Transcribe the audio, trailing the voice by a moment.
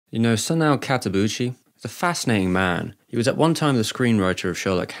You know, Sunao Katabuchi is a fascinating man. He was at one time the screenwriter of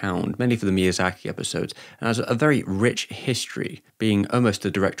Sherlock Hound, mainly for the Miyazaki episodes, and has a very rich history, being almost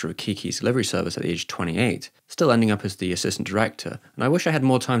the director of Kiki's delivery service at the age of 28, still ending up as the assistant director, and I wish I had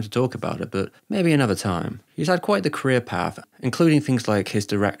more time to talk about it, but maybe another time. He's had quite the career path, including things like his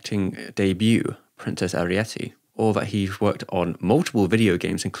directing debut, Princess Ariete, or that he's worked on multiple video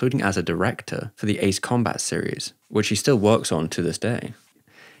games, including as a director for the Ace Combat series, which he still works on to this day.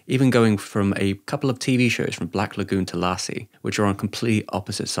 Even going from a couple of TV shows from Black Lagoon to Lassie, which are on completely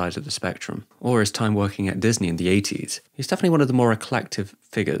opposite sides of the spectrum, or his time working at Disney in the 80s. He's definitely one of the more eclectic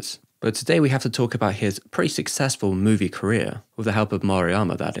figures. But today we have to talk about his pretty successful movie career, with the help of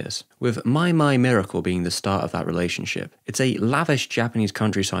Maruyama, that is. With Mai Mai Miracle being the start of that relationship. It's a lavish Japanese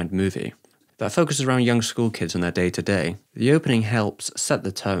countryside movie that focuses around young school kids and their day-to-day. The opening helps set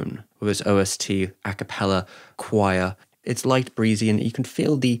the tone, with its OST, a cappella, choir. It's light, breezy, and you can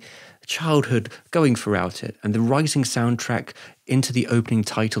feel the childhood going throughout it. And the rising soundtrack into the opening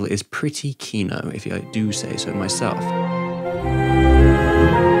title is pretty kino, if I do say so myself.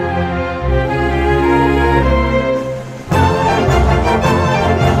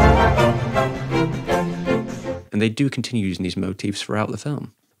 And they do continue using these motifs throughout the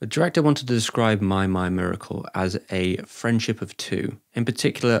film. The director wanted to describe Mai Mai Miracle as a friendship of two. In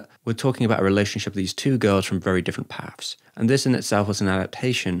particular, we're talking about a relationship of these two girls from very different paths. And this in itself was an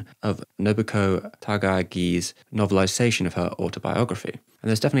adaptation of Nobuko Takagi's novelization of her autobiography. And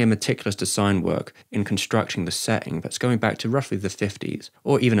there's definitely a meticulous design work in constructing the setting that's going back to roughly the 50s,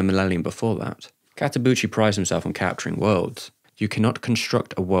 or even a millennium before that. Katabuchi prides himself on capturing worlds. You cannot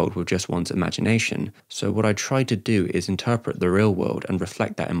construct a world with just one's imagination, so what I try to do is interpret the real world and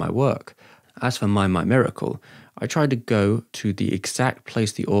reflect that in my work. As for Mai Mai Miracle, I tried to go to the exact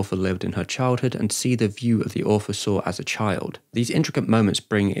place the author lived in her childhood and see the view of the author saw as a child. These intricate moments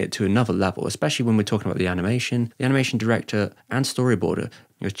bring it to another level, especially when we're talking about the animation director and storyboarder,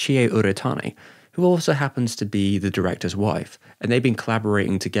 Chie Uretani, who also happens to be the director's wife, and they've been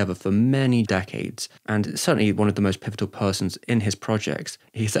collaborating together for many decades, and certainly one of the most pivotal persons in his projects.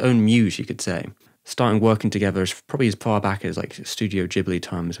 He's their own muse, you could say. Starting working together probably as far back as like Studio Ghibli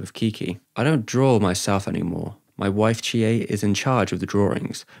times with Kiki. I don't draw myself anymore. My wife Chie is in charge of the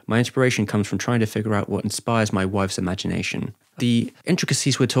drawings. My inspiration comes from trying to figure out what inspires my wife's imagination. The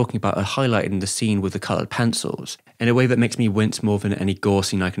intricacies we're talking about are highlighted in the scene with the coloured pencils, in a way that makes me wince more than any gore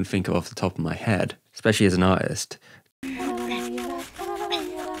scene I can think of off the top of my head, especially as an artist.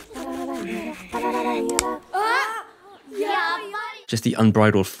 Just the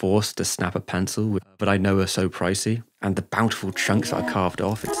unbridled force to snap a pencil, but I know are so pricey, and the bountiful chunks that are carved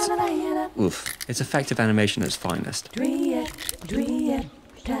off, it's effective animation at its finest.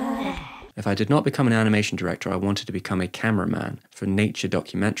 If I did not become an animation director, I wanted to become a cameraman for nature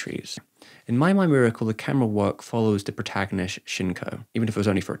documentaries. In Mai Mai Miracle, the camera work follows the protagonist Shinko, even if it was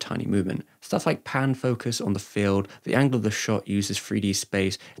only for a tiny movement. Stuff like pan focus on the field, the angle of the shot uses 3D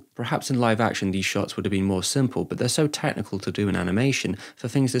space. Perhaps in live action these shots would have been more simple, but they're so technical to do in animation for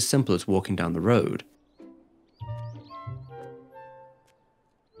things as simple as walking down the road.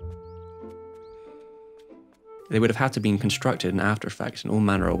 They would have had to be constructed in After Effects in all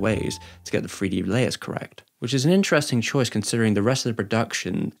manner of ways to get the 3D layers correct, which is an interesting choice considering the rest of the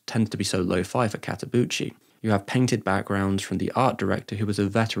production tends to be so lo-fi for Katabuchi. You have painted backgrounds from the art director who was a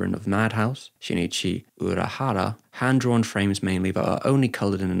veteran of Madhouse, Shinichi Urahara, hand-drawn frames mainly that are only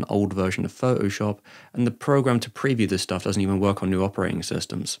coloured in an old version of Photoshop, and the program to preview this stuff doesn't even work on new operating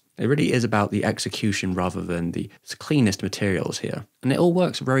systems. It really is about the execution rather than the cleanest materials here. And it all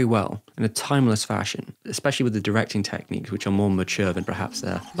works very well, in a timeless fashion, especially with the directing techniques which are more mature than perhaps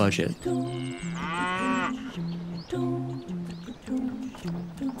their budget.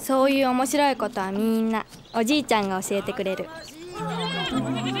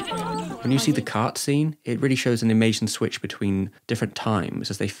 When you see the cart scene, it really shows an amazing switch between different times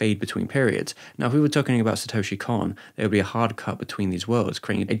as they fade between periods. Now, if we were talking about Satoshi Kon, there would be a hard cut between these worlds,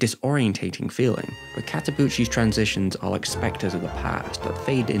 creating a disorientating feeling. But Katabuchi's transitions are like spectres of the past that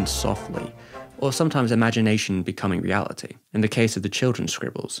fade in softly, or sometimes imagination becoming reality. In the case of the children's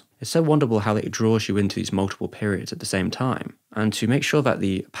scribbles, it's so wonderful how it draws you into these multiple periods at the same time. And to make sure that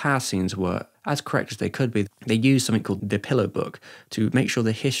the past scenes were as correct as they could be, they used something called the pillow book to make sure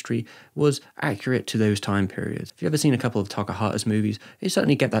the history was accurate to those time periods. If you've ever seen a couple of Takahata's movies, you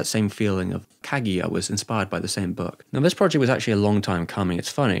certainly get that same feeling of Kaguya was inspired by the same book. Now, this project was actually a long time coming. It's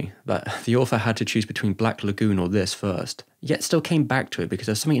funny that the author had to choose between Black Lagoon or this first, yet still came back to it because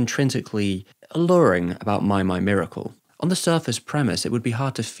there's something intrinsically alluring about Mai Mai Miracle. On the surface premise, it would be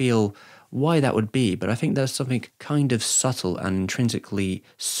hard to feel why that would be, but I think there's something kind of subtle and intrinsically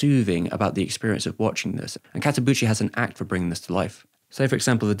soothing about the experience of watching this, and Katabuchi has an act for bringing this to life. Say, for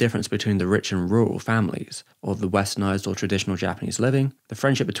example, the difference between the rich and rural families, or the westernized or traditional Japanese living. The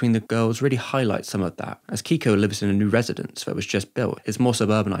friendship between the girls really highlights some of that. As Kiko lives in a new residence that was just built, it's more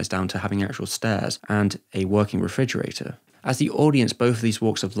suburbanized down to having actual stairs and a working refrigerator. As the audience, both of these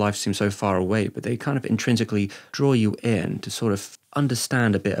walks of life seem so far away, but they kind of intrinsically draw you in to sort of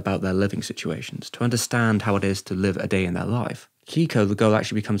understand a bit about their living situations, to understand how it is to live a day in their life. Kiko, the girl,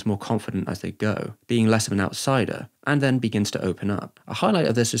 actually becomes more confident as they go, being less of an outsider, and then begins to open up. A highlight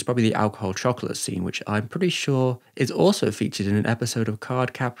of this is probably the alcohol chocolate scene, which I'm pretty sure is also featured in an episode of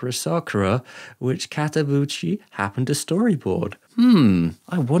Card Captor Sakura, which Katabuchi happened to storyboard.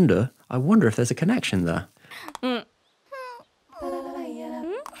 I wonder if there's a connection there.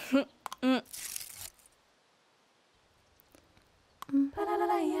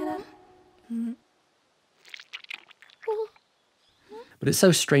 But it's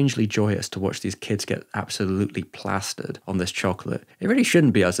so strangely joyous to watch these kids get absolutely plastered on this chocolate. It really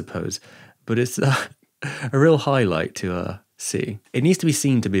shouldn't be, I suppose, but it's a real highlight to see. It needs to be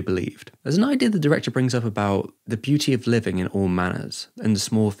seen to be believed. There's an idea the director brings up about the beauty of living in all manners, in the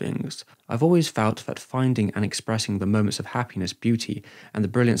small things. I've always felt that finding and expressing the moments of happiness, beauty, and the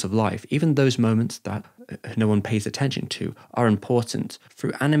brilliance of life, even those moments that no one pays attention to, are important.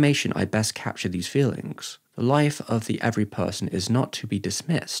 Through animation, I best capture these feelings. The life of the every person is not to be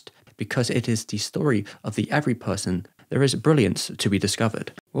dismissed, because it is the story of the every person. There is brilliance to be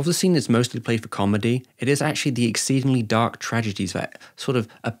discovered. While the scene is mostly played for comedy, it is actually the exceedingly dark tragedies that sort of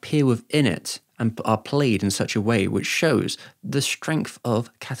appear within it and are played in such a way which shows the strength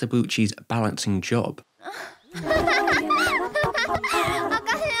of Katabuchi's balancing job.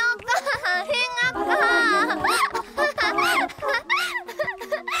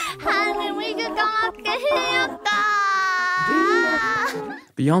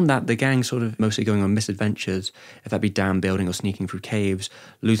 Beyond that, the gang sort of mostly going on misadventures, if that be dam building or sneaking through caves,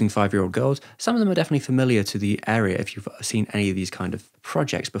 losing 5-year-old girls. Some of them are definitely familiar to the area if you've seen any of these kind of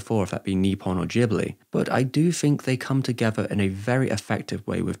projects before, if that be Nippon or Ghibli. But I do think they come together in a very effective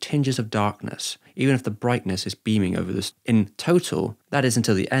way with tinges of darkness, even if the brightness is beaming over this. In total, that is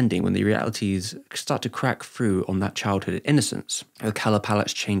until the ending, when the realities start to crack through on that childhood innocence. The colour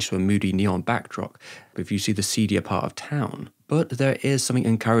palettes change to a moody neon backdrop, if you see the seedier part of town. But there is something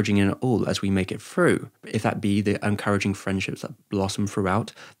encouraging in it all as we make it through, if that be the encouraging friendships that blossom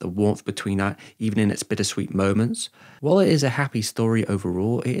throughout, the warmth between that, even in its bittersweet moments. While it is a happy story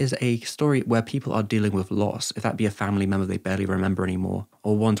overall, it is a story where people are dealing with loss, if that be a family member they barely remember anymore,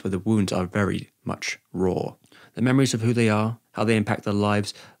 or ones where the wounds are very much raw. The memories of who they are, how they impact their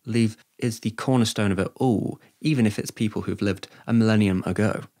lives, is the cornerstone of it all, even if it's people who've lived a millennium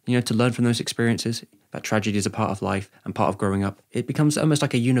ago. To learn from those experiences, that tragedy is a part of life and part of growing up, it becomes almost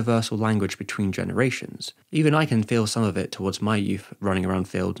like a universal language between generations. Even I can feel some of it towards my youth, running around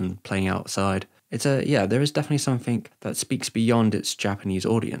fields and playing outside. There is definitely something that speaks beyond its Japanese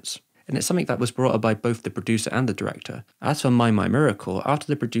audience. And it's something that was brought up by both the producer and the director. As for Mai Mai Miracle, after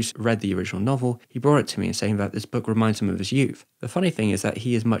the producer read the original novel, he brought it to me saying that this book reminds him of his youth. The funny thing is that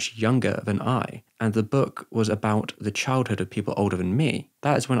he is much younger than I, and the book was about the childhood of people older than me.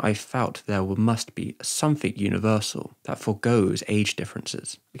 That is when I felt there must be something universal that forgoes age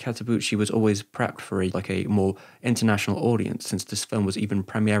differences. Katabuchi was always prepped for a more international audience, since this film was even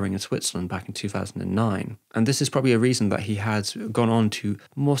premiering in Switzerland back in 2009. And this is probably a reason that he has gone on to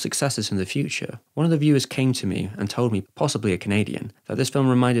more successes in the future. One of the viewers came to me and told me, possibly a Canadian, that this film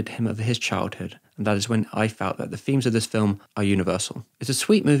reminded him of his childhood, and that is when I felt that the themes of this film are universal. It's a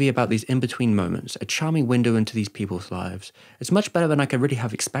sweet movie about these in-between moments, a charming window into these people's lives. It's much better than I could really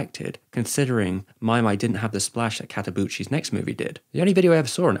have expected, considering Mai Mai didn't have the splash that Katabuchi's next movie did. The only video I ever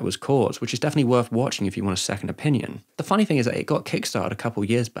saw on it was Cause, which is definitely worth watching if you want a second opinion. The funny thing is that it got kickstarted a couple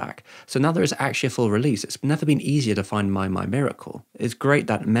years back, so now there is actually a full release. It's never been easier to find Mai Mai Miracle. It's great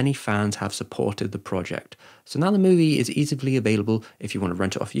that many fans have supported the project. So now the movie is easily available if you want to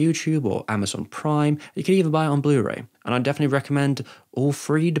rent it off YouTube or Amazon Prime. You can even buy it on Blu-ray. And I definitely recommend all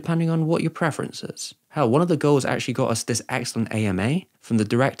three depending on what your preference is. Hell, one of the girls actually got us this excellent AMA from the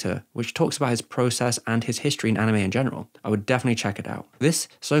director, which talks about his process and his history in anime in general. I would definitely check it out. This,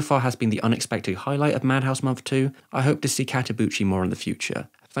 so far, has been the unexpected highlight of Madhouse Month 2. I hope to see Katabuchi more in the future.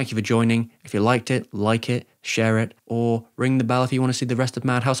 Thank you for joining. If you liked it, like it, share it, or ring the bell if you want to see the rest of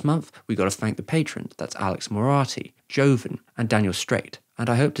Madhouse Month. We got to thank the patrons. That's Alex Morati, Joven, and Daniel Strait. And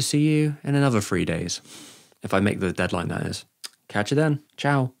I hope to see you in another 3 days. If I make the deadline, that is. Catch you then.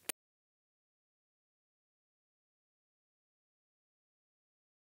 Ciao.